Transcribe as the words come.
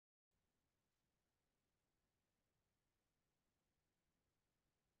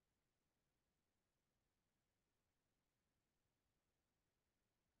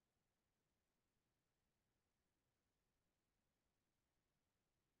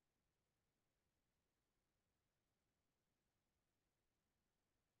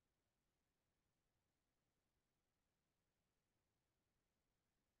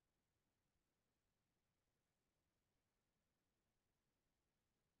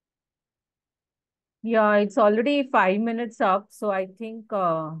Yeah, it's already 5 minutes up, so I think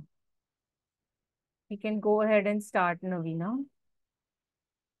we can go ahead and start, Navina.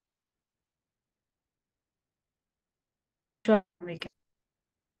 Sure, we can.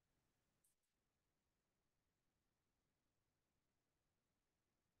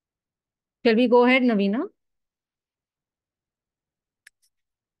 Shall we go ahead, Navina?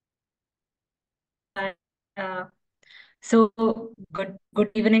 Uh, uh, so good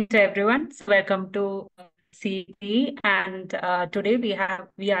evening to everyone. So welcome to CT, and today we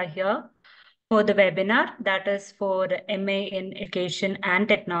are here for the webinar that is for MA in Education and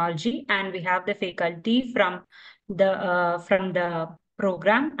Technology, and we have the faculty from the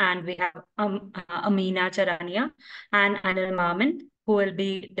program, and we have Amina Charania and Anil Mammen, who will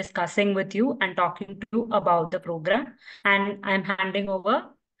be discussing with you and talking to you about the program. And I'm handing over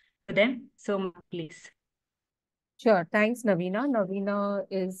to them. So please. Sure. Thanks, Navina. Navina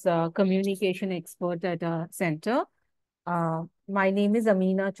is a communication expert at our center. My name is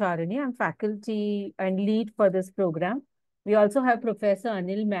Amina Charania. I'm faculty and lead for this program. We also have Professor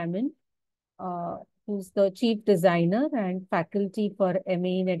Anil Mammen, uh, who's the chief designer and faculty for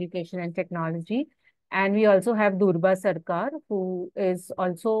MA in Education and Technology. And we also have Durba Sarkar, who is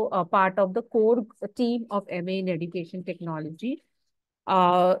also a part of the core team of MA in Education Technology.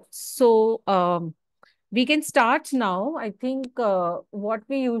 We can start now. I think what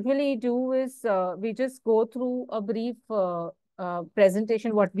we usually do is we just go through a brief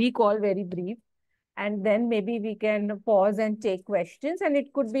presentation, what we call very brief, and then maybe we can pause and take questions. And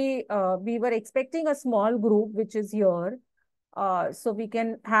it could be, we were expecting a small group, which is here. So we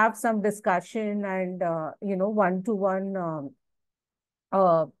can have some discussion and, one-to-one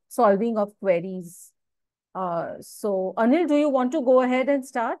solving of queries. So Anil, do you want to go ahead and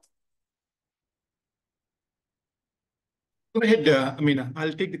start? Go ahead, Amina.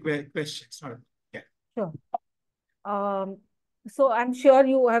 I'll take the questions. All right. Yeah. Sure. Um, so I'm sure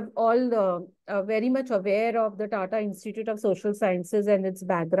you have all very much aware of the Tata Institute of Social Sciences and its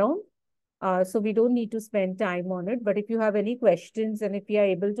background. So we don't need to spend time on it. But if you have any questions and if we are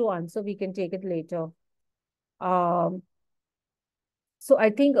able to answer, we can take it later. Um, so I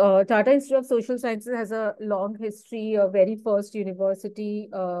think Tata Institute of Social Sciences has a long history, a very first university,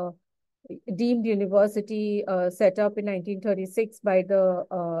 deemed university set up in 1936 by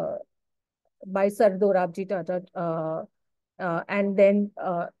Sir Dorabji Tata, and then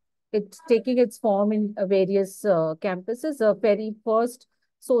it's taking its form in various campuses. A very first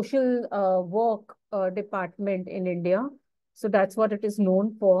social work department in India. So that's what it is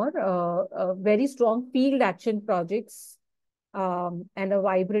known for. Very strong field action projects and a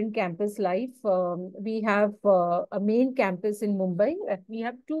vibrant campus life. We have a main campus in Mumbai. We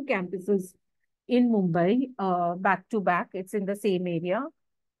have two campuses in Mumbai, back to back. It's in the same area.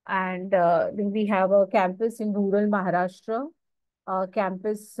 And then we have a campus in rural Maharashtra, a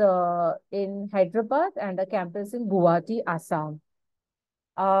campus in Hyderabad, and a campus in Guwahati, Assam.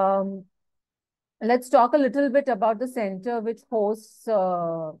 Um, let's talk a little bit about the center which hosts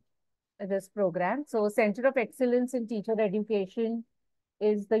this program. So, Center of Excellence in Teacher Education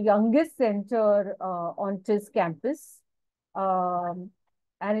is the youngest center on TIS campus. Um,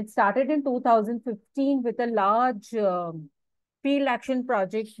 and it started in 2015 with a large field action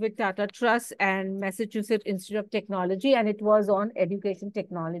project with Tata Trust and Massachusetts Institute of Technology, and it was on education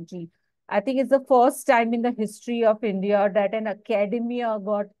technology. I think it's the first time in the history of India that an academia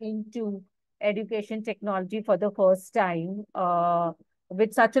got into education technology for the first time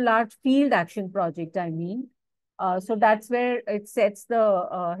with such a large field action project, I mean. So that's where it sets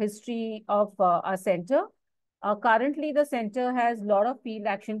the history of our center. Currently, the center has a lot of field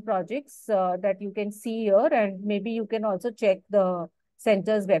action projects that you can see here, and maybe you can also check the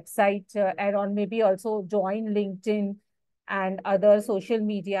center's website and on maybe also join LinkedIn and other social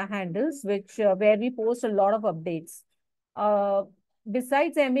media handles, which where we post a lot of updates. Uh,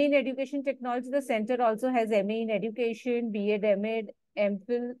 Besides MA in Education Technology, the center also has MA in Education, B.Ed, M.Ed,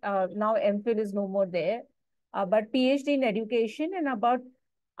 MPhil. Now MPhil is no more there, but PhD in Education, and about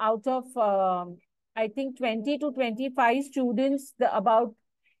out of I think 20 to 25 students, about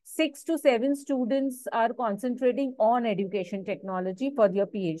 6 to 7 students are concentrating on education technology for their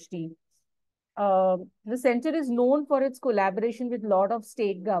PhD. The center is known for its collaboration with a lot of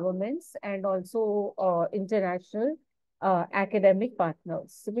state governments and also international academic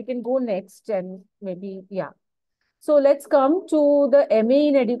partners. So we can go next and maybe, yeah. So let's come to the MA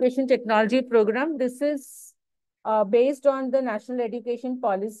in Education Technology program. This is based on the National Education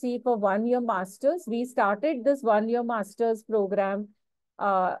Policy for 1 year masters. We started this 1 year masters program,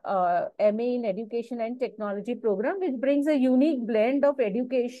 MA in Education and Technology program, which brings a unique blend of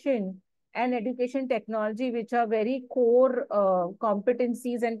education and education technology, which are very core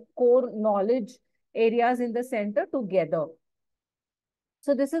competencies and core knowledge areas in the center together.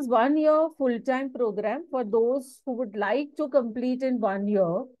 So this is 1 year full-time program for those who would like to complete in 1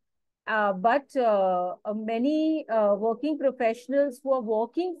 year. But many working professionals who are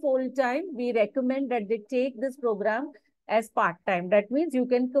working full-time, we recommend that they take this program as part-time. That means you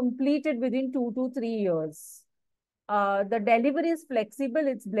can complete it within 2 to 3 years. The delivery is flexible,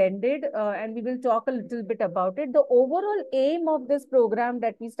 it's blended, and we will talk a little bit about it. The overall aim of this program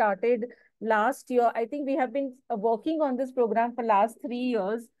that we started last year, I think we have been working on this program for last 3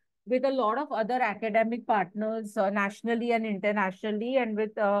 years with a lot of other academic partners nationally and internationally, and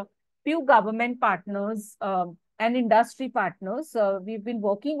with few government partners and industry partners. We've been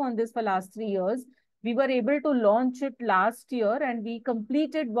working on this for last 3 years. We were able to launch it last year, and we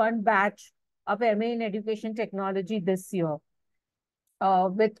completed one batch of MA in Education Technology this year.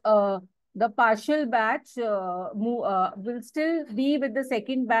 With the partial batch will still be with the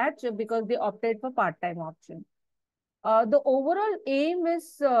second batch because they opted for part-time option. The overall aim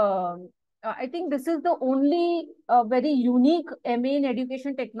is, I think this is the only very unique MA in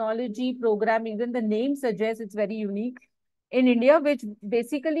Education Technology program. Even the name suggests it's very unique in India, which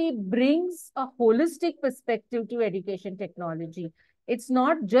basically brings a holistic perspective to education technology. It's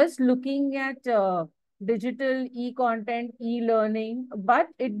not just looking at digital e-content, e-learning, but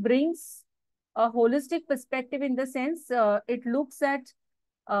it brings a holistic perspective in the sense it looks at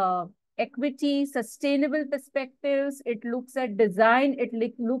uh, equity, sustainable perspectives, it looks at design, it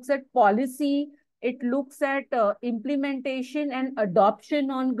looks at policy, it looks at implementation and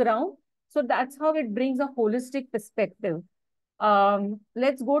adoption on ground. So that's how it brings a holistic perspective.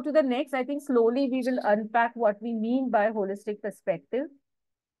 Let's go to the next. I think slowly we will unpack what we mean by holistic perspective.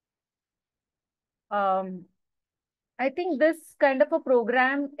 I think this kind of a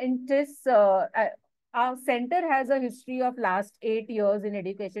program in TIS, our center has a history of last 8 years in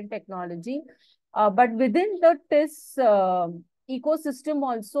education technology. But within the TIS ecosystem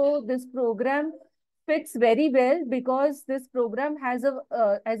also, this program fits very well because this program has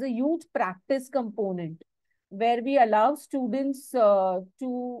a huge practice component where we allow students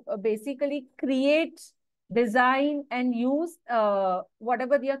to basically create, design, and use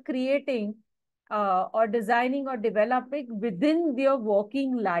whatever they are creating or designing or developing within their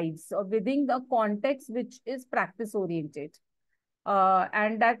working lives or within the context which is practice oriented.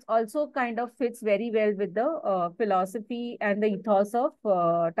 And that also kind of fits very well with the philosophy and the ethos of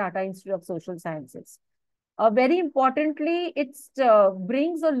Tata Institute of Social Sciences. Very importantly, it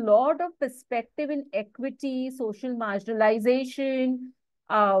brings a lot of perspective in equity, social marginalization,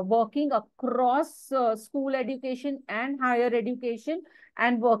 working across school education and higher education,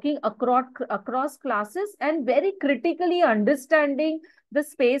 and working across classes, and very critically understanding the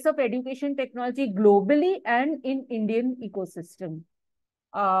space of education technology globally and in Indian ecosystem.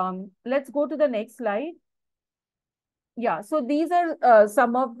 Let's go to the next slide. Yeah, so these are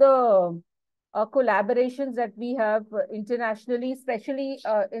some of the collaborations that we have internationally, especially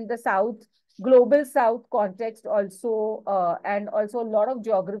in the South, global South context also, and also a lot of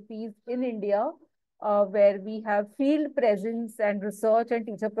geographies in India where we have field presence and research and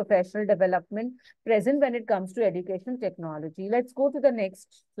teacher professional development present when it comes to education technology. Let's go to the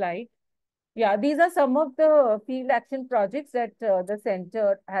next slide. Yeah, these are some of the field action projects that the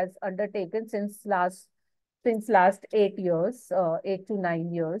center has undertaken since last 8 years, 8 to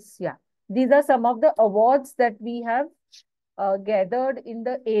 9 years. Yeah. These are some of the awards that we have gathered in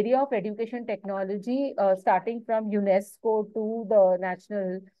the area of education technology, starting from UNESCO to the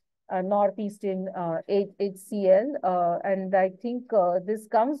National Northeastern HCL. And I think this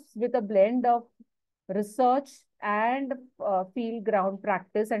comes with a blend of research and field ground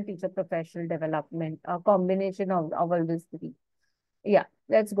practice and teacher professional development, a combination of all these three. Yeah,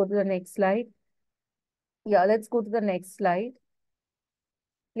 let's go to the next slide. Yeah, let's go to the next slide.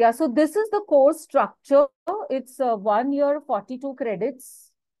 Yeah, so this is the course structure. It's 1 year, 42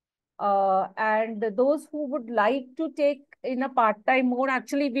 credits. And those who would like to take in a part-time mode,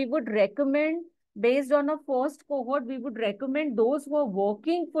 actually, we would recommend, based on a first cohort, we would recommend those who are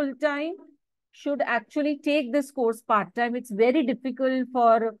working full-time should actually take this course part-time. It's very difficult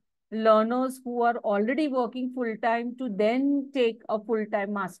for learners who are already working full-time to then take a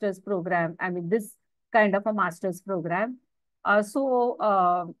full-time master's program. I mean, this kind of a master's program.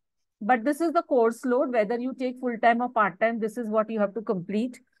 But this is the course load, whether you take full-time or part-time, this is what you have to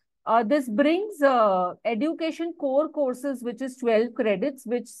complete. This brings education core courses, which is 12 credits,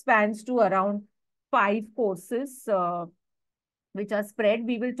 which spans to around 5 courses, which are spread.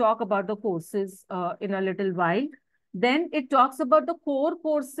 We will talk about the courses in a little while. Then it talks about the core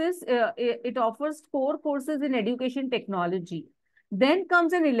courses. It offers core courses in education technology. Then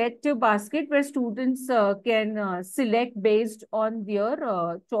comes an elective basket where students can select based on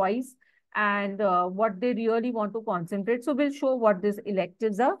their choice and what they really want to concentrate. So we'll show what these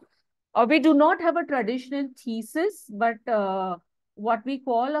electives are. We do not have a traditional thesis, but what we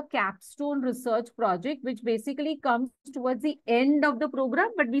call a capstone research project, which basically comes towards the end of the program,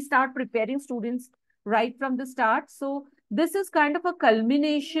 but we start preparing students right from the start. So this is kind of a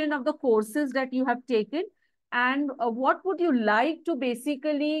culmination of the courses that you have taken. And what would you like to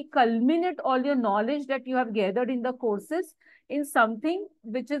basically culminate all your knowledge that you have gathered in the courses in something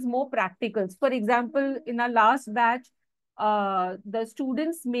which is more practical? For example, in our last batch, the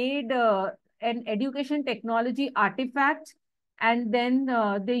students made an education technology artifact, and then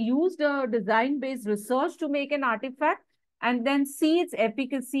they used a design-based research to make an artifact and then see its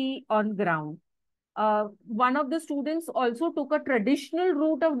efficacy on ground. One of the students also took a traditional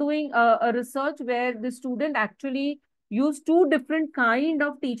route of doing a research where the student actually used two different kind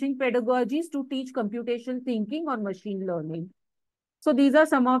of teaching pedagogies to teach computational thinking on machine learning. So these are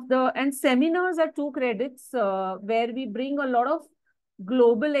some of the, and seminars are 2 credits where we bring a lot of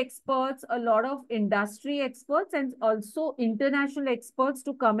global experts, a lot of industry experts, and also international experts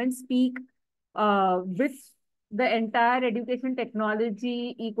to come and speak with the entire education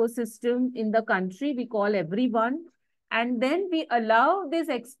technology ecosystem in the country. We call everyone. And then we allow these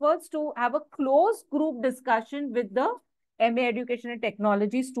experts to have a close group discussion with the MA Education and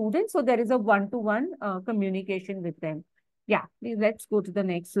Technology students. So there is a one-to-one communication with them. Yeah, please let's go to the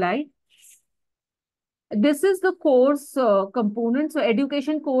next slide. This is the course component. So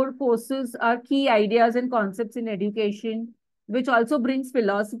education core courses are key ideas and concepts in education, which also brings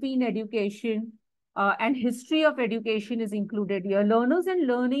philosophy in education, and history of education is included here. Learners and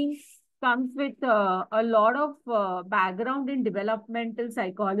learning comes with a lot of background in developmental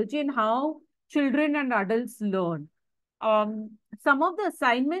psychology and how children and adults learn. Some of the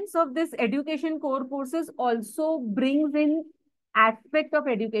assignments of this education core courses also brings in aspect of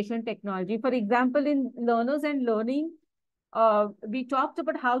education technology. For example, in learners and learning, we talked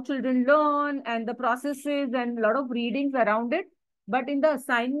about how children learn and the processes and a lot of readings around it. But in the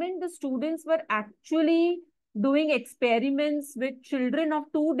assignment, the students were actually doing experiments with children of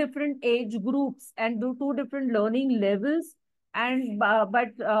 2 different age groups and do 2 different learning levels, and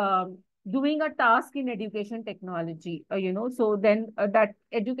doing a task in education technology, so then that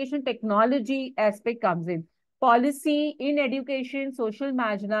education technology aspect comes in. Policy in education, social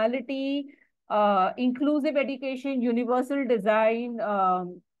marginality, inclusive education, universal design,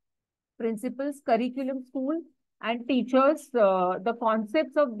 principles, curriculum, school, and teachers, the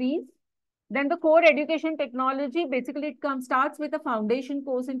concepts of these. Then the core education technology, basically it starts with a foundation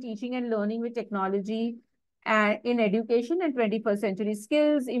course in teaching and learning with technology in education and 21st century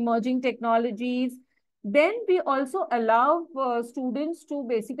skills, emerging technologies. Then we also allow students to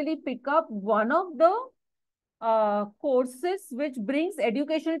basically pick up one of the courses which brings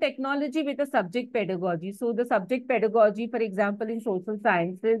educational technology with a subject pedagogy. So the subject pedagogy, for example, in social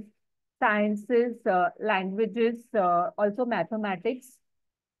sciences, languages, also mathematics.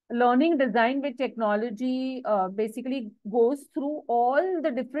 Learning design with technology basically goes through all the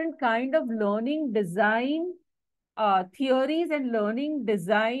different kind of learning design theories and learning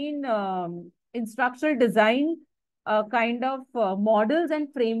design, instructional design kind of models and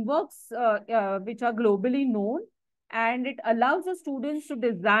frameworks which are globally known. And it allows the students to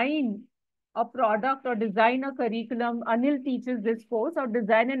design a product or design a curriculum. Anil teaches this course, or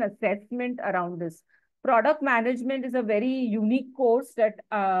design an assessment around this. Product management is a very unique course that,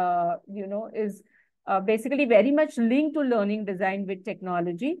 is basically very much linked to learning design with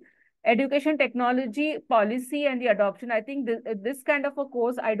technology. Education technology policy and the adoption. I think this kind of a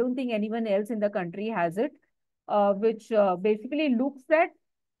course, I don't think anyone else in the country has it, which basically looks at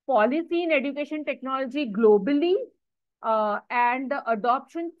policy in education technology globally, and the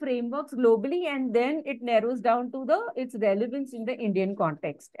adoption frameworks globally, and then it narrows down to its relevance in the Indian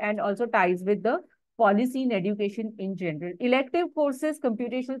context, and also ties with the policy in education in general. Elective courses,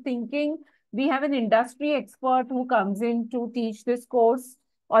 computational thinking. We have an industry expert who comes in to teach this course.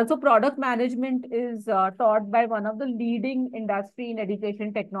 Also, product management is taught by one of the leading industry in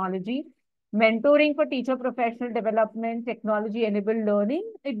education technology. Mentoring for teacher professional development, technology-enabled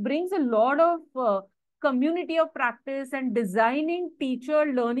learning. It brings a lot of community of practice and designing teacher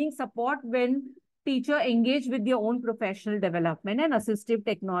learning support when teacher engage with their own professional development, and assistive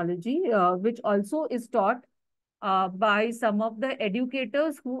technology, which also is taught by some of the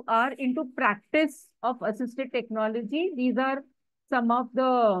educators who are into practice of assistive technology. These are some of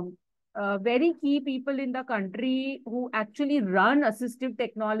the very key people in the country who actually run assistive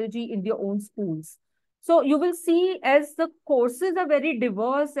technology in their own schools. So you will see as the courses are very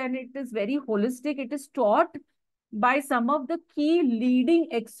diverse and it is very holistic, it is taught by some of the key leading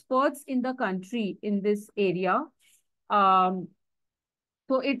experts in the country in this area. Um,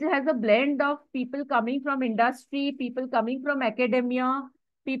 so it has a blend of people coming from industry, people coming from academia,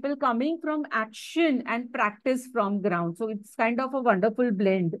 people coming from action and practice from ground. So it's kind of a wonderful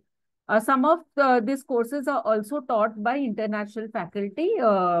blend. Some of these courses are also taught by international faculty,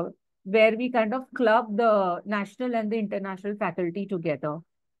 where we kind of club the national and the international faculty together.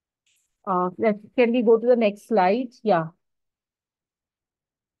 Can we go to the next slide? Yeah.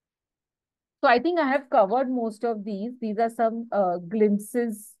 So I think I have covered most of these. These are some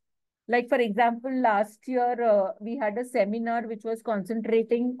glimpses. Like, for example, last year we had a seminar which was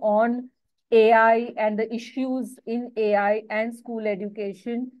concentrating on AI and the issues in AI and school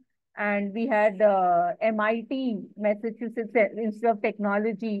education. And we had MIT, Massachusetts Institute of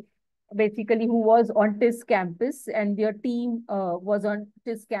Technology, basically, who was on TIS campus, and their team was on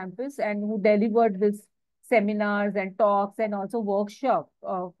TIS campus and who delivered this seminars and talks and also workshop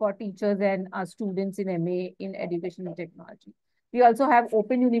for teachers and students in MA in Education and Technology. We also have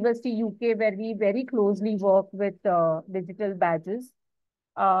Open University UK, where we very closely work with digital badges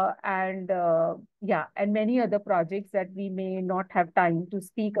and many other projects that we may not have time to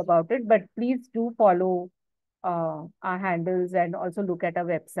speak about it, but please do follow our handles and also look at our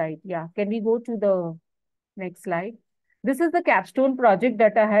website. Yeah, can we go to the next slide? This is the capstone project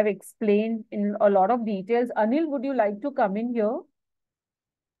that I have explained in a lot of details. Anil, would you like to come in here?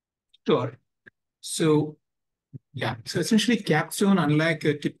 Sure. So, yeah. So essentially, capstone, unlike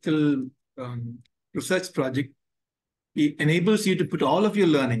a typical research project, it enables you to put all of your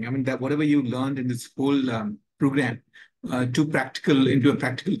learning, I mean, that whatever you learned in this whole program, into a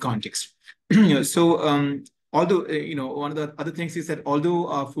practical context. So, although, one of the other things is that although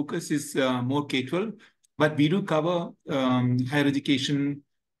our focus is more K-12, but we do cover higher education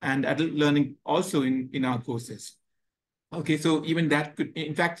and adult learning also in our courses. Okay, so even that could,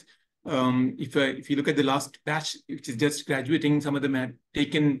 in fact, if you look at the last batch, which is just graduating, some of them have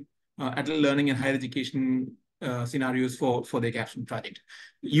taken adult learning and higher education scenarios for their capstone project.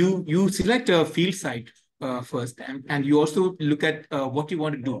 You select a field site first, and you also look at what you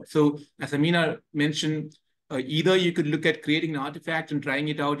want to do. So as Amina mentioned, either you could look at creating an artifact and trying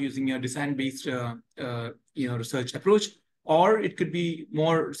it out using a design-based research approach, or it could be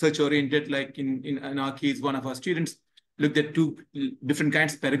more research-oriented, like in our case, one of our students looked at two different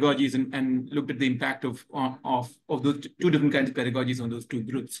kinds of pedagogies and looked at the impact of those two different kinds of pedagogies on those two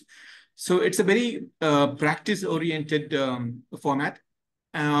groups. So it's a very practice-oriented format.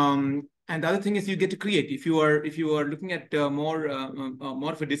 And the other thing is you get to create. If you are looking at more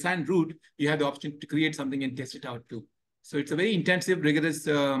of a design route, you have the option to create something and test it out too. So it's a very intensive, rigorous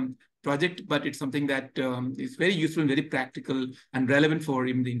project, but it's something that is very useful and very practical and relevant for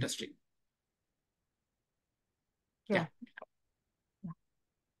even the industry. Yeah.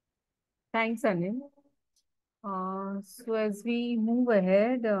 Thanks, Anil. So as we move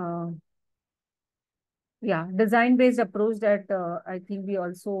ahead, design-based approach that I think we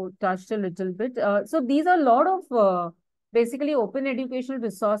also touched a little bit. So these are a lot of basically open educational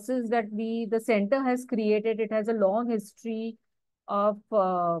resources that the center has created. It has a long history of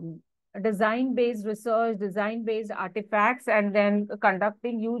design-based research, design-based artifacts, and then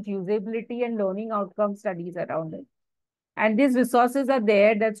conducting huge usability and learning outcome studies around it. And these resources are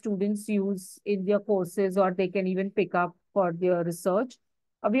there that students use in their courses, or they can even pick up for their research.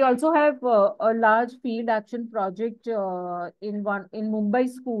 We also have a large field action project in Mumbai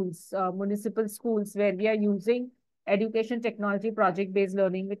schools, municipal schools, where we are using education technology, project-based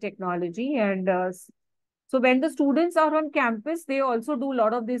learning with technology. And so when the students are on campus, they also do a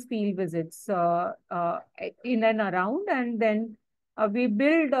lot of these field visits in and around. And then we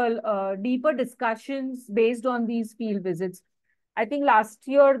build deeper discussions based on these field visits. I think last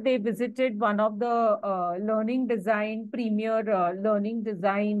year they visited one of the premier learning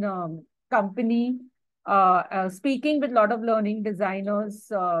design company, speaking with a lot of learning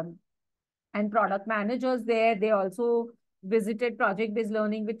designers and product managers there. They also visited project-based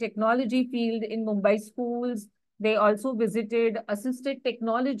learning with technology field in Mumbai schools. They also visited assisted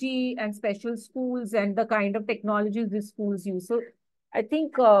technology and special schools and the kind of technologies these schools use. So I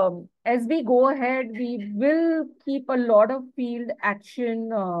think as we go ahead, we will keep a lot of field action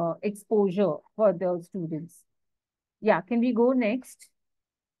exposure for the students. Yeah, can we go next?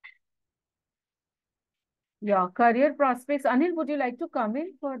 Yeah, career prospects. Anil, would you like to come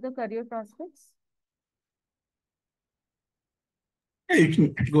in for the career prospects?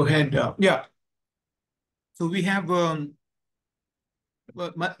 You can go ahead. Yeah. So we have,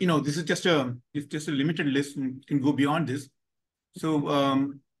 this is just a limited list, and can go beyond this.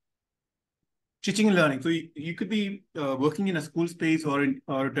 So teaching and learning. So you could be working in a school space or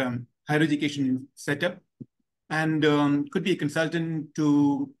higher education setup, and could be a consultant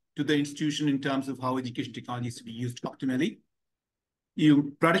to the institution in terms of how education technology is to be used optimally.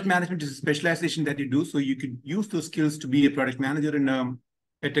 Product management is a specialization that you do, so you could use those skills to be a product manager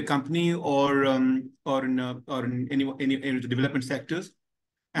at a company or in any of the development sectors,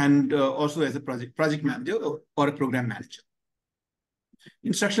 and also as a project manager or a program manager.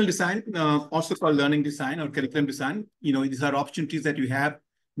 Instructional design, also called learning design or curriculum design. These are opportunities that you have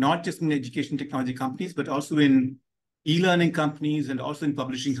not just in education technology companies, but also in e-learning companies and also in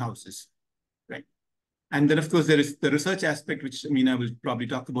publishing houses, right? And then, of course, there is the research aspect, which Amina will probably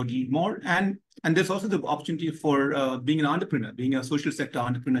talk about a little more. And there's also the opportunity for being an entrepreneur, being a social sector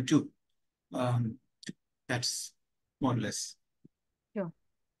entrepreneur too. That's more or less. Sure.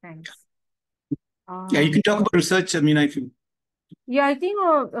 Thanks. Yeah, you can talk about research, Amina, if you. Yeah, I think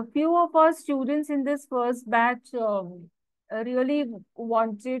a few of our students in this first batch really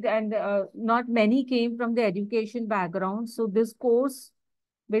wanted, and not many came from the education background. So this course,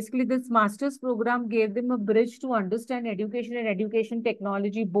 basically this master's program, gave them a bridge to understand education and education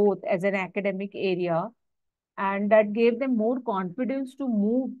technology both as an academic area. And that gave them more confidence to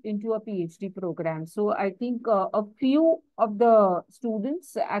move into a PhD program. So I think a few of the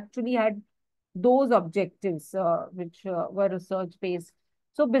students actually had those objectives, which were research based.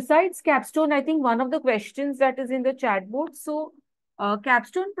 So besides capstone, I think one of the questions that is in the chat board. So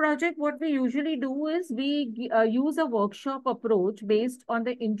capstone project, what we usually do is we use a workshop approach based on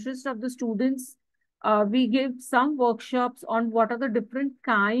the interest of the students. We give some workshops on what are the different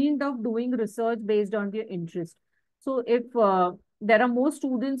kind of doing research based on their interest. So if there are more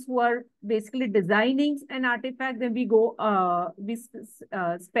students who are basically designing an artifact, then we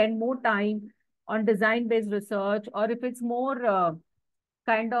spend more time on design-based research. Or if it's more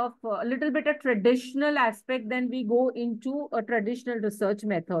kind of a little bit a traditional aspect, then we go into a traditional research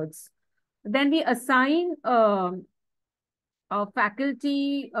methods. Then we assign a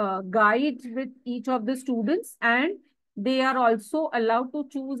faculty guide with each of the students, and they are also allowed to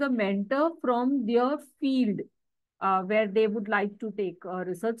choose a mentor from their field where they would like to take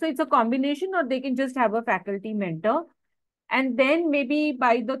research. So it's a combination, or they can just have a faculty mentor. And then maybe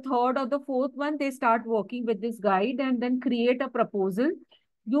by the third or the fourth one, they start working with this guide and then create a proposal.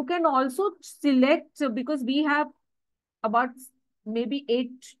 You can also select, because we have about maybe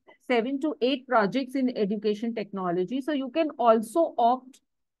 7 to 8 projects in education technology. So you can also opt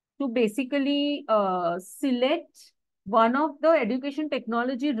to basically select one of the education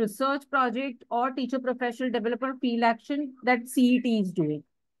technology research project or teacher professional developer field action that CET is doing.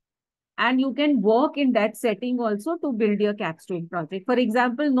 And you can work in that setting also to build your capstone project. For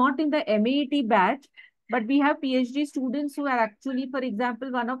example, not in the MET batch, but we have PhD students who are actually, for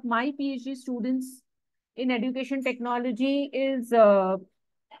example, one of my PhD students in education technology is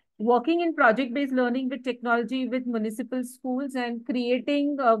working in project-based learning with technology with municipal schools and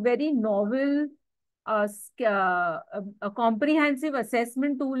creating a very novel, a comprehensive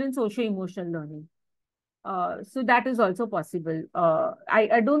assessment tool in socio-emotional learning. So that is also possible.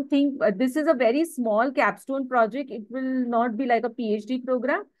 I don't think this is a very small capstone project. It will not be like a PhD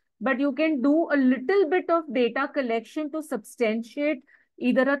program, but you can do a little bit of data collection to substantiate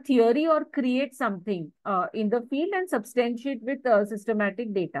either a theory or create something in the field and substantiate with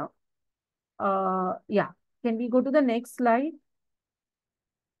systematic data. Yeah. Can we go to the next slide?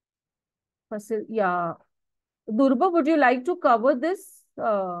 Yeah. Durba, would you like to cover this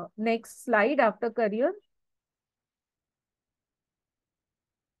next slide after career?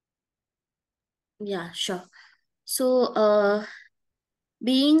 Yeah, sure. So,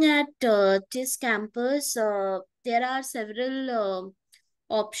 being at this campus, there are several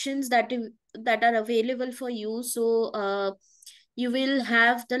options that are available for you. So, you will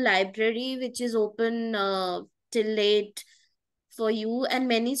have the library, which is open till late for you, and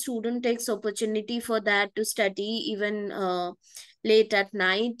many student takes opportunity for that to study even late at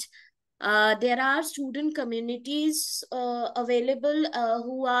night. There are student communities available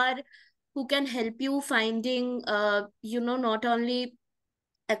who can help you finding not only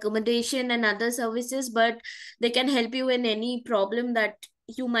accommodation and other services, but they can help you in any problem that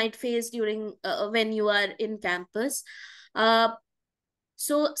you might face during when you are in campus.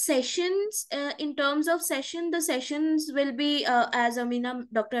 So sessions, in terms of session, the sessions will be, as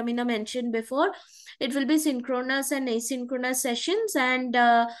Dr. Amina mentioned before, it will be synchronous and asynchronous sessions. And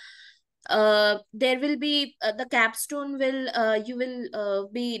there will be the capstone will you will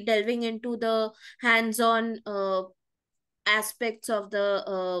be delving into the hands-on aspects of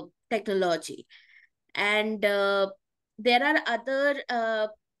the technology, and there are other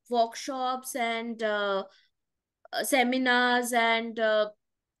workshops and seminars and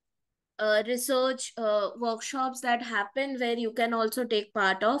research workshops that happen where you can also take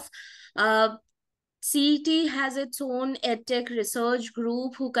part of. CET has its own edtech research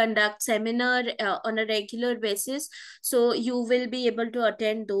group who conduct seminar on a regular basis, so you will be able to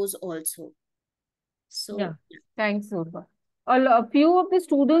attend those also. So Yeah, thanks, Durba. A few of the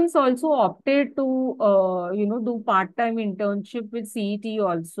students also opted to, do part-time internship with CET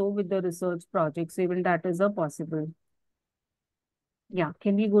also with the research projects. Even that is a possible. Yeah,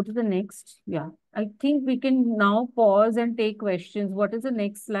 can we go to the next? Yeah, I think we can now pause and take questions. What is the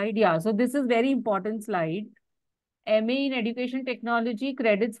next slide? Yeah, so this is very important slide. MA in Education Technology,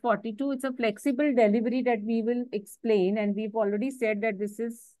 credits 42. It's a flexible delivery that we will explain. And we've already said that this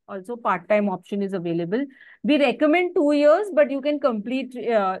is also part-time option is available. We recommend 2 years, but you can complete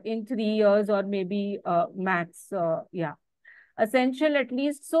in 3 years or maybe max. Yeah, essential at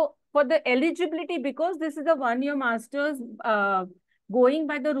least. So for the eligibility, because this is a 1-year master's, going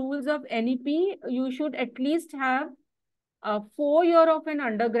by the rules of NEP, you should at least have a 4-year of an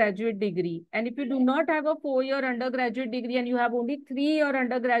undergraduate degree. And if you do not have a 4-year undergraduate degree and you have only 3-year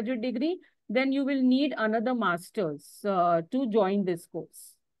undergraduate degree, then you will need another master's to join this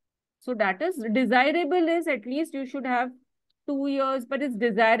course. So that is desirable is at least you should have 2 years, but it's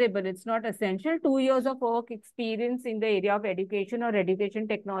desirable. It's not essential. 2 years of work experience in the area of education or education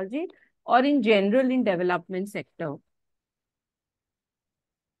technology or in general in development sector.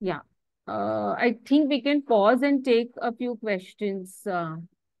 Yeah. I think we can pause and take a few questions.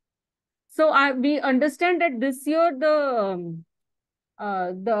 So we understand that this year the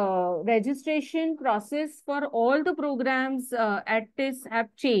registration process for all the programs at TIS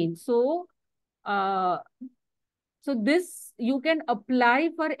have changed. Uh, so this you can apply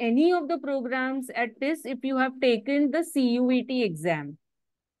for any of the programs at TIS if you have taken the CUET exam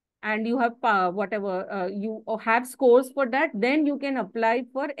and you have whatever you have scores for that, then you can apply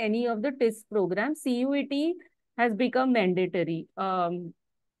for any of the TIS programs. CUET has become mandatory.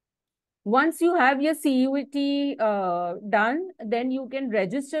 Once you have your CUET done, then you can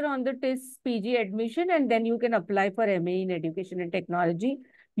register on the TIS PG admission and then you can apply for MA in Education and Technology.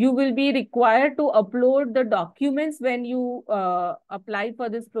 You will be required to upload the documents when you apply for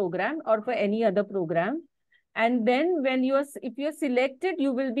this program or for any other program. And then when if you're selected,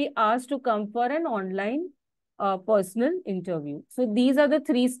 you will be asked to come for an online personal interview. So these are the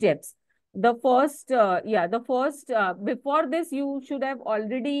 3 steps. The first, before this, you should have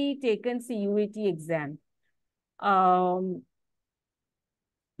already taken CUET exam.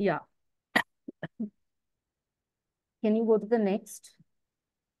 Yeah. Can you go to the next?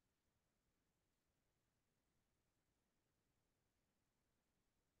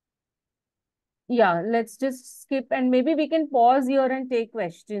 Yeah, let's just skip and maybe we can pause here and take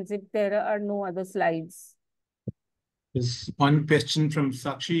questions if there are no other slides. There's one question from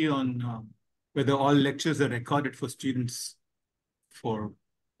Sakshi on whether all lectures are recorded for students for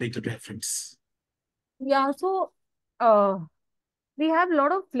later reference. Yeah, so we have a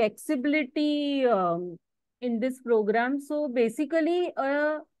lot of flexibility in this program. So basically,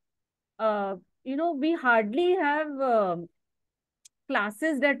 we hardly have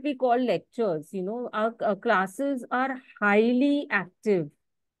classes that we call lectures. Our classes are highly active.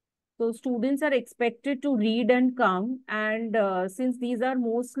 So students are expected to read and come. And since these are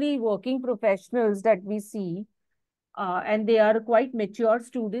mostly working professionals that we see, and they are quite mature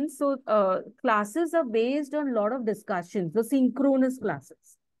students, so classes are based on a lot of discussions, the synchronous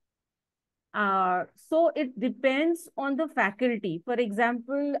classes. So it depends on the faculty. For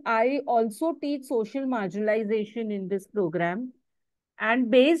example, I also teach social marginalization in this program.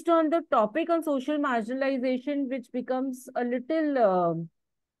 And based on the topic on social marginalization, which becomes a little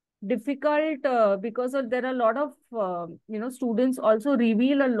difficult because there are a lot of, students also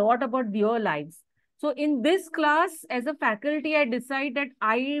reveal a lot about their lives. So in this class, as a faculty, I decide that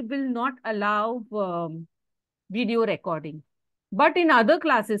I will not allow video recording. But in other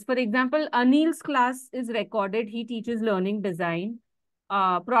classes, for example, Anil's class is recorded. He teaches learning design,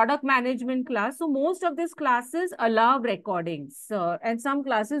 product management class. So most of these classes allow recordings and some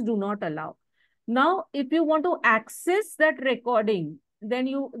classes do not allow. Now, if you want to access that recording, then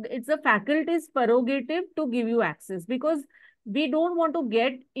it's the faculty's prerogative to give you access, because we don't want to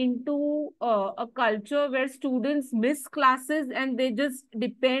get into a culture where students miss classes and they just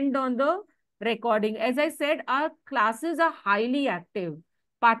depend on the recording. As I said, our classes are highly active.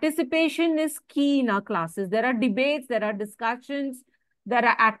 Participation is key in our classes. There are debates, there are discussions, there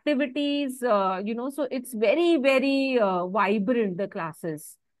are activities, so it's very, very vibrant, the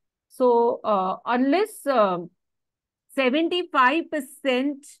classes. So unless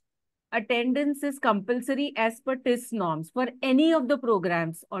 75% attendance is compulsory as per TIS norms for any of the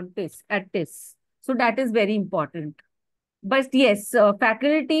programs on TIS at TIS. So that is very important. But yes,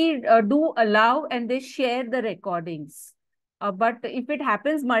 faculty do allow and they share the recordings. But if it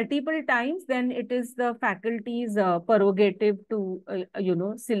happens multiple times, then it is the faculty's prerogative to,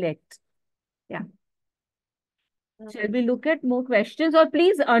 select. Yeah. Shall we look at more questions, or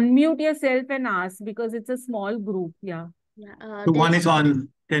please unmute yourself and ask, because it's a small group. Yeah. Yeah, So one is on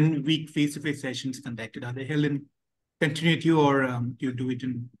 10-week face-to-face sessions conducted. Are they held in continuity, or you do it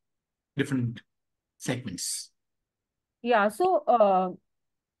in different segments? Yeah. So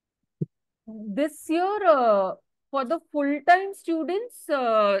this year, for the full-time students,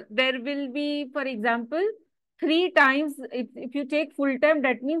 there will be, for example, 3 times. If you take full-time,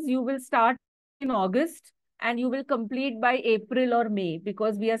 that means you will start in August and you will complete by April or May,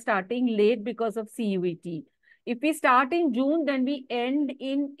 because we are starting late because of CUET. If we start in June, then we end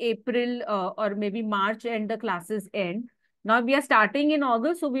in April or maybe March, and the classes end. Now we are starting in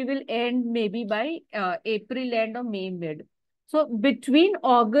August, so we will end maybe by April end or May mid. So between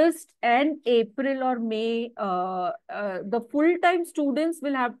August and April or May, the full-time students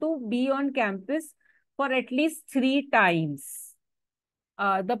will have to be on campus for at least 3 times.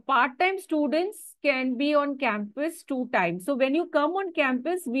 The part-time students can be on campus 2 times. So when you come on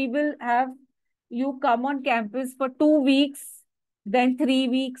campus, we will have you come on campus for 2 weeks, then 3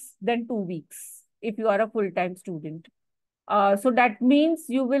 weeks, then 2 weeks, if you are a full-time student. So that means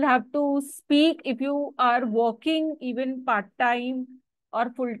you will have to speak. If you are working even part-time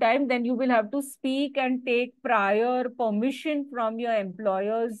or full-time, then you will have to speak and take prior permission from your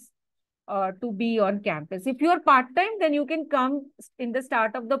employers to be on campus. If you are part-time, then you can come in the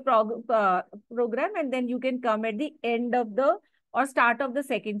start of the program, and then you can come at the end of the or start of the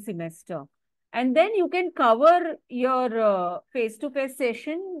second semester. And then you can cover your face-to-face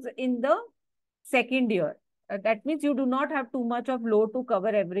sessions in the second year. That means you do not have too much of load to cover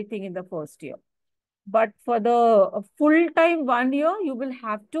everything in the first year. But for the full-time 1 year, you will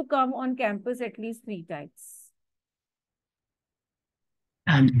have to come on campus at least 3 times.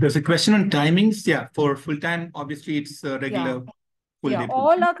 And there's a question on timings. Yeah, for full-time, obviously it's a regular full day.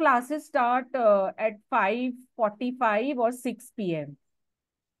 All our classes start at 5:45 or 6 p.m.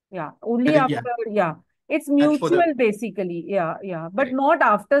 Yeah, only after, It's mutual basically. Yeah. But not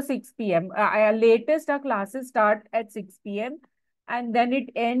after 6 p.m. Our latest our classes start at 6 p.m. and then it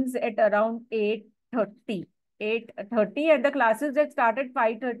ends at around 8:30. 8:30, and the classes that start at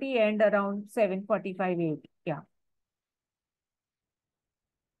 5:30 end around 7:45, 8. Yeah.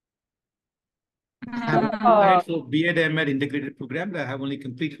 I have applied for B.Ed M.Ed integrated program, but I have only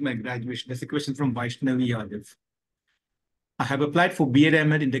completed my graduation. That's a question from Vaishnavi Yadav. I have applied for B.Ed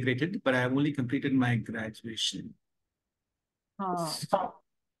M.Ed integrated, but I have only completed my graduation.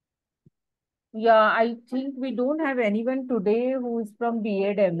 Yeah, I think we don't have anyone today who is from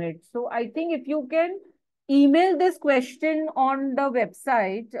B.Ed M.Ed. So I think if you can email this question on the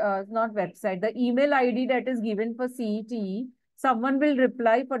website, not website, the email ID that is given for CET, someone will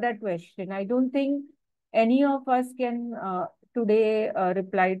reply for that question. I don't think any of us can today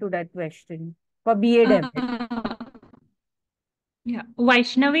reply to that question for B.Ed M.Ed. Yeah,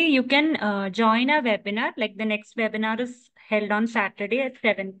 Vaishnavi, you can join our webinar. Like the next webinar is held on Saturday at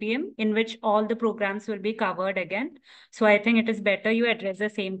 7 p.m., in which all the programs will be covered again. So I think it is better you address the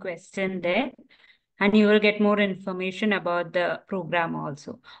same question there, and you will get more information about the program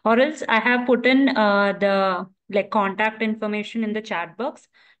also. Or else I have put in the contact information in the chat box.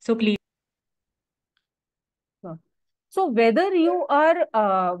 So please. So whether you are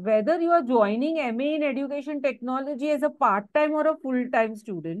joining MA in Education Technology as a part-time or a full-time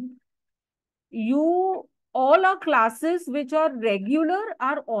student, all our classes which are regular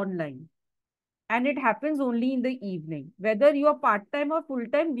are online, and it happens only in the evening. Whether you are part-time or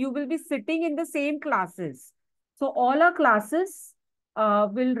full-time, you will be sitting in the same classes. So all our classes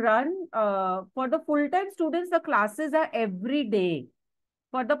will run. For the full-time students, the classes are every day.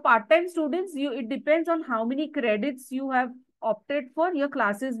 For the part-time students, it depends on how many credits you have opted for. Your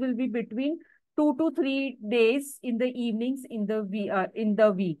classes will be between 2 to 3 days in the evenings in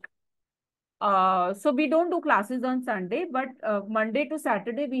the week. So we don't do classes on Sunday, but Monday to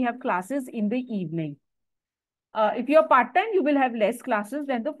Saturday we have classes in the evening. If you're part-time, you will have less classes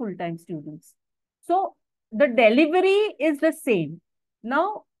than the full-time students. So the delivery is the same.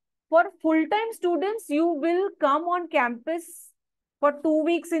 Now, for full-time students, you will come on campus for 2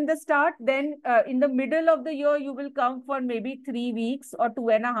 weeks in the start. Then in the middle of the year, you will come for maybe 3 weeks or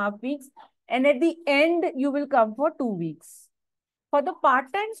 2.5 weeks. And at the end, you will come for 2 weeks. For the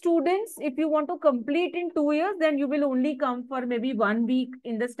part-time students, if you want to complete in 2 years, then you will only come for maybe 1 week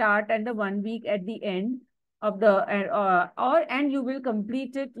in the start and the 1 week at the end of the, and you will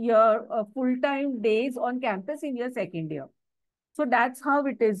complete it your full-time days on campus in your second year. So that's how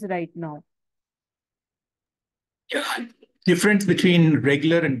it is right now. Yeah. Difference between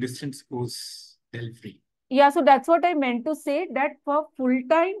regular and distance course delivery. Yeah, so that's what I meant to say, that for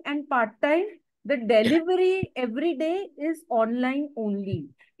full-time and part-time, the delivery every day is online only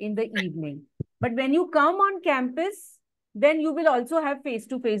in the evening. But when you come on campus, then you will also have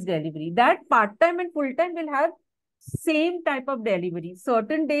face-to-face delivery. That part-time and full-time will have same type of delivery.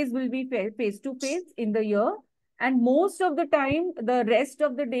 Certain days will be face-to-face in the year, and most of the time, the rest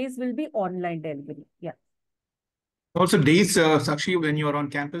of the days will be online delivery. Yeah. Also days, Sakshi, when you are on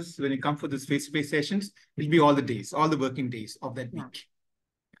campus, when you come for these face-to-face sessions, will be all the days, all the working days of that Yeah. week.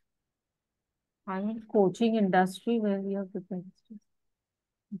 I'm in coaching industry where we have the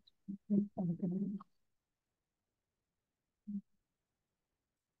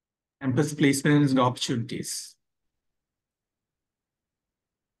Campus placements and opportunities.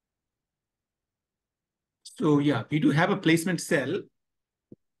 So yeah, we do have a placement cell.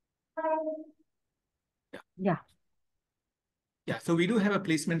 Yeah. Yeah, so we do have a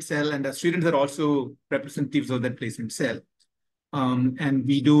placement cell, and the students are also representatives of that placement cell. And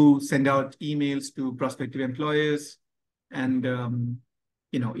we do send out emails to prospective employers, and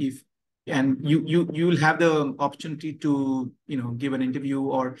you'll have the opportunity to give an interview,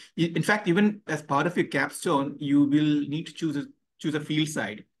 or in fact, even as part of your capstone, you will need to choose a field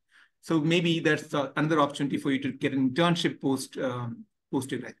side. So maybe that's another opportunity for you to get an internship post your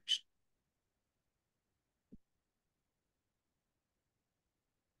graduation.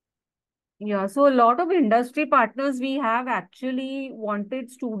 Yeah, so a lot of industry partners we have actually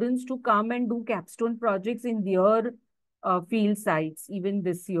wanted students to come and do capstone projects in their field sites even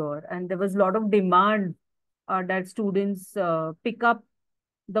this year. And there was a lot of demand that students pick up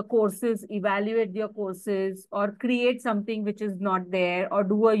the courses, evaluate their courses, or create something which is not there, or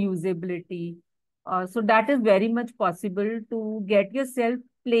do a usability. So that is very much possible to get yourself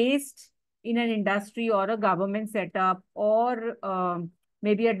placed in an industry or a government setup, or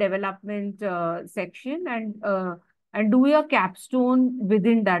maybe a development section, and do your capstone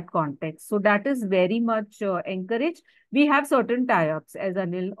within that context. So that is very much encouraged. We have certain tie-ups, as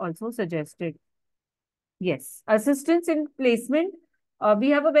Anil also suggested. Yes, assistance in placement.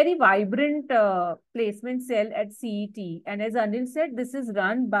 We have a very vibrant placement cell at CET. And as Anil said, this is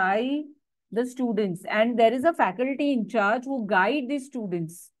run by the students. And there is a faculty in charge who guide the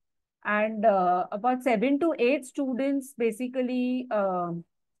students. And about 7 to 8 students basically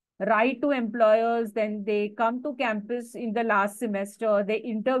write to employers. Then they come to campus in the last semester. They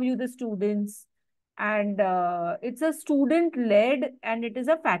interview the students. And it's a student-led, and it is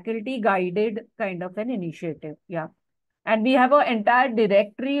a faculty-guided kind of an initiative. Yeah. And we have an entire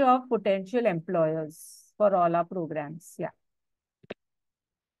directory of potential employers for all our programs. Yeah.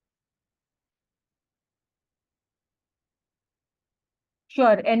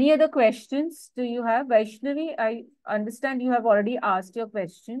 Sure. Any other questions do you have? Vaishnavi, I understand you have already asked your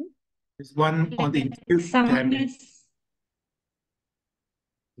question. There's one on the interview Someone timeline. is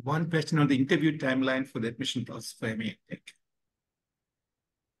One question on the interview timeline for the admission process for MA.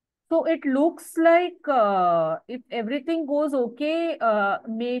 So it looks like if everything goes okay,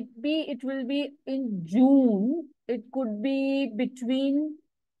 maybe it will be in June. It could be between,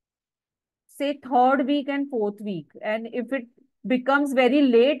 say, third week and fourth week. And if it becomes very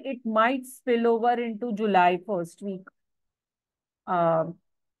late, it might spill over into July first week.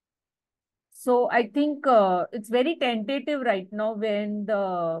 So I think it's very tentative right now when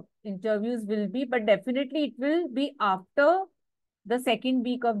the interviews will be, but definitely it will be after the second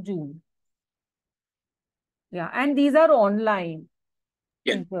week of June. Yeah, and these are online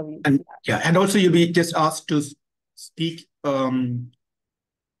interviews. And also you'll be just asked to speak on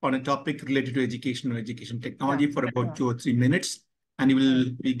a topic related to education or education technology for about 2 or 3 minutes, and you will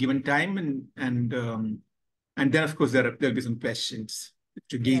be given time, and then of course there'll be some questions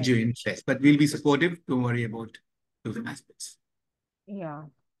to gauge your interest. But we'll be supportive. Don't worry about those aspects. Yeah.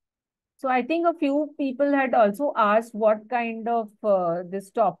 So I think a few people had also asked what kind of these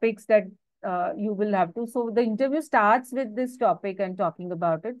topics that you will have to. So the interview starts with this topic and talking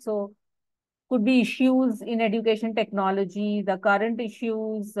about it. So could be issues in education technology, the current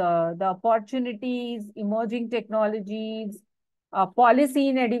issues, the opportunities, emerging technologies, policy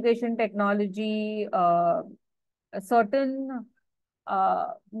in education technology, a certain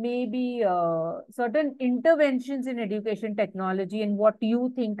maybe certain interventions in education technology and what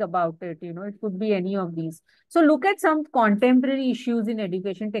you think about it. It could be any of these. So look at some contemporary issues in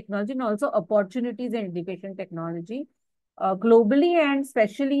education technology and also opportunities in education technology globally and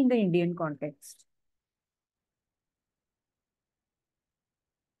especially in the Indian context.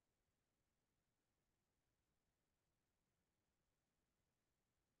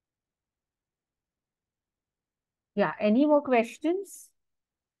 Yeah, any more questions?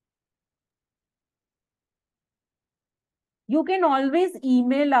 You can always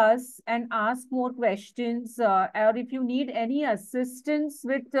email us and ask more questions, or if you need any assistance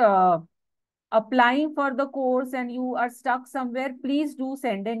with applying for the course and you are stuck somewhere, please do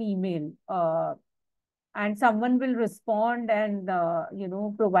send an email, and someone will respond and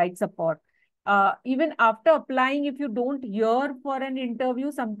provide support. Even after applying, if you don't hear for an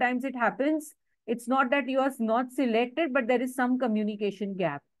interview, sometimes it happens. It's not that you are not selected, but there is some communication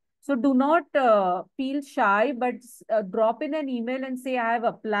gap. So do not feel shy, but drop in an email and say, I have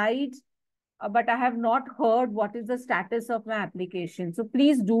applied, but I have not heard what is the status of my application. So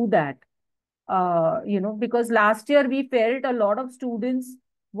please do that. Because last year we felt a lot of students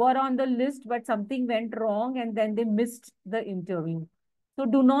were on the list, but something went wrong and then they missed the interview. So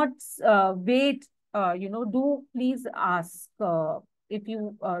do not wait, do please ask if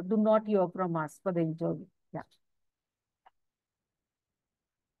you do not hear from us for the interview. Yeah.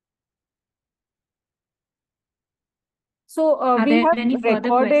 So Are we there have any further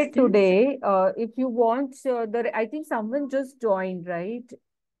recorded questions? today. If you want, I think someone just joined, right?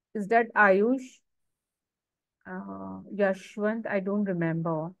 Is that Ayush? Yashwant, I don't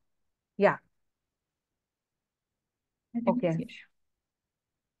remember. Yeah. I think it's Okay. yes.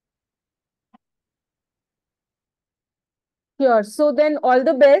 Sure. So then all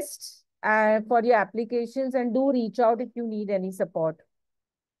the best for your applications and do reach out if you need any support.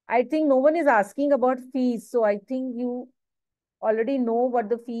 I think no one is asking about fees. So I think you already know what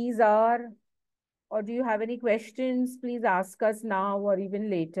the fees are. Or do you have any questions? Please ask us now or even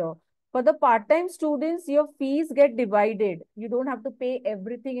later. For the part-time students, your fees get divided. You don't have to pay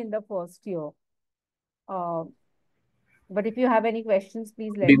everything in the first year. Uh, but if you have any questions,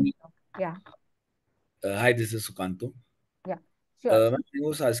 please let me know. Yeah. Hi, this is Sukanto. Yeah. Sure. I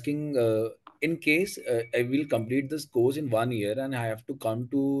was asking, in case I will complete this course in 1 year and I have to come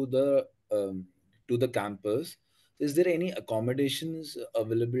to the campus, is there any accommodations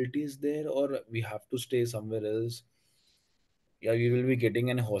availabilities there, or we have to stay somewhere else? Yeah, we will be getting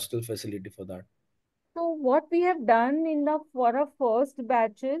an hostel facility for that. So what we have done for our first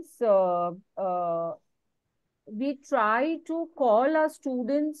batches, we try to call our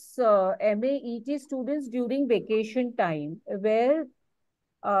students, MAET students during vacation time, where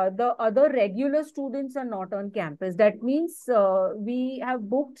the other regular students are not on campus. That means we have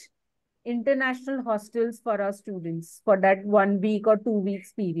booked international hostels for our students for that 1 week or 2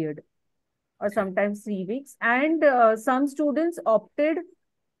 weeks period, or Okay. sometimes 3 weeks. And some students opted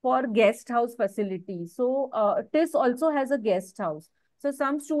for guest house facility. So TIS also has a guest house. So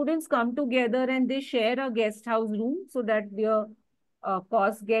some students come together and they share a guest house room so that their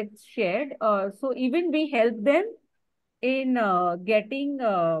cost gets shared. So even we help them in getting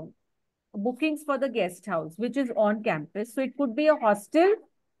bookings for the guest house, which is on campus. So it could be a hostel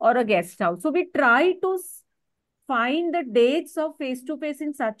or a guest house. So we try to find the dates of face-to-face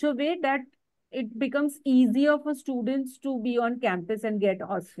in such a way that it becomes easier for students to be on campus and get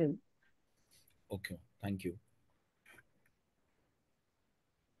hostel. Okay, thank you.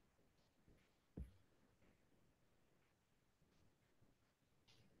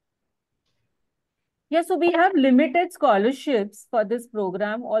 Yeah, so we have limited scholarships for this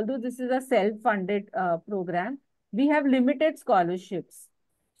program. Although this is a self-funded program, we have limited scholarships.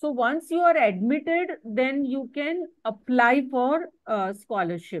 So once you are admitted, then you can apply for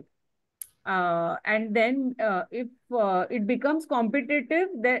scholarship. And then if it becomes competitive,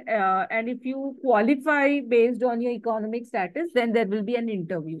 and if you qualify based on your economic status, then there will be an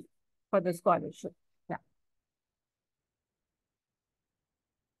interview for the scholarship. Yeah.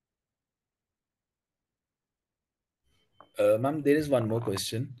 Ma'am, there is one more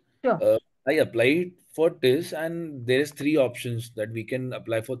question. Sure. I applied for this, and there is three options that we can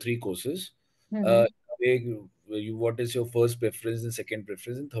apply for three courses. Mm-hmm. What is your first preference, and second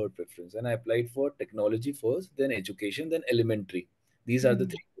preference, and third preference? And I applied for technology first, then education, then elementary. These are the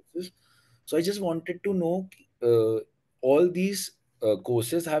Mm-hmm. three courses. So I just wanted to know, all these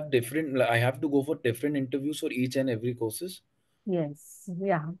courses have different. I have to go for different interviews for each and every courses. Yes.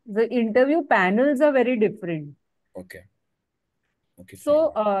 Yeah. The interview panels are very different. Okay. Okay,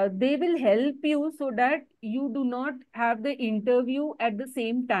 So fine. they will help you so that you do not have the interview at the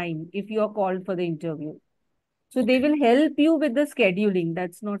same time if you are called for the interview. So they Okay. will help you with the scheduling.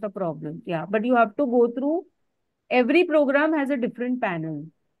 That's not a problem. Yeah, but you have to go through, every program has a different panel.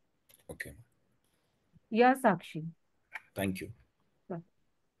 Okay. Yeah, Sakshi. Thank you.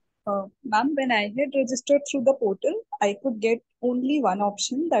 Ma'am, when I had registered through the portal, I could get only one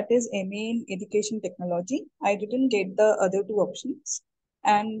option, that is MA in Education Technology. I didn't get the other two options.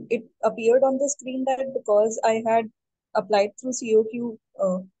 And it appeared on the screen that because I had applied through COQ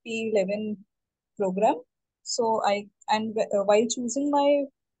P11 program, so while choosing my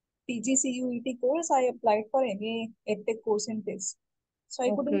PGCUET course, I applied for MA EdTech course in this. So I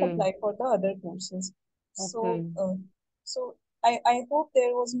couldn't Okay. apply for the other courses. Okay. So I hope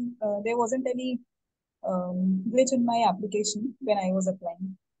there wasn't any glitch in my application when I was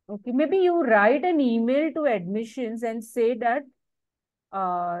applying. Okay. Maybe you write an email to admissions and say that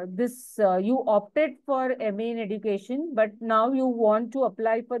you opted for MA in education, but now you want to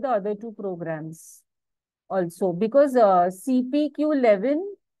apply for the other two programs also, because CPQ11,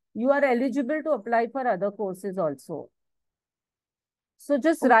 you are eligible to apply for other courses also. So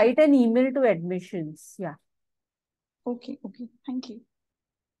just Okay. write an email to admissions. Yeah. Okay. Thank you.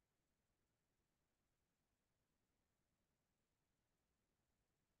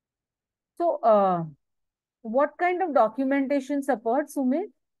 So what kind of documentation support,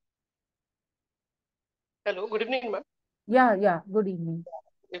 Sumit? Hello, good evening, ma'am. Yeah, good evening.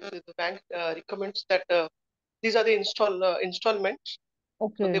 If the bank recommends that these are the installments, so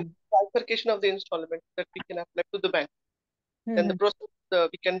Okay. the bifurcation of the installment that we can apply to the bank, then the process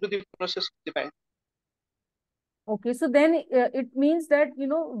we can do the process with the bank. Okay, so then it means that,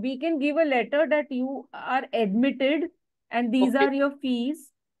 we can give a letter that you are admitted and these Okay. are your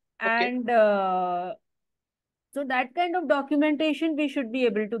fees. Okay. And so that kind of documentation we should be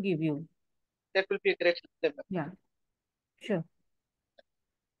able to give you. That will be a great help, ma'am. Yeah, sure.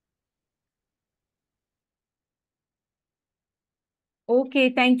 Okay,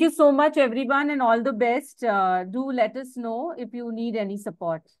 thank you so much, everyone, and all the best. Do let us know if you need any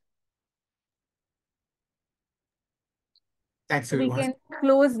support. Thanks, So we everyone. can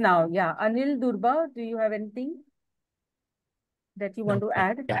close now. Yeah, Anil, Durba, do you have anything that you want to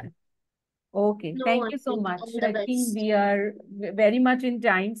add? Yeah. Okay, No, thank I you so think much. all the I think best. we are very much in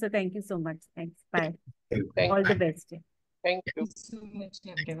time, so thank you so much. Thanks. Bye. Thank All you. the best. Thank you. So much,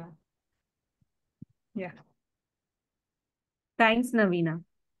 everyone. Yeah. Thanks, Navina.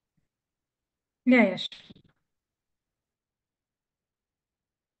 Yeah, yeah. Sure.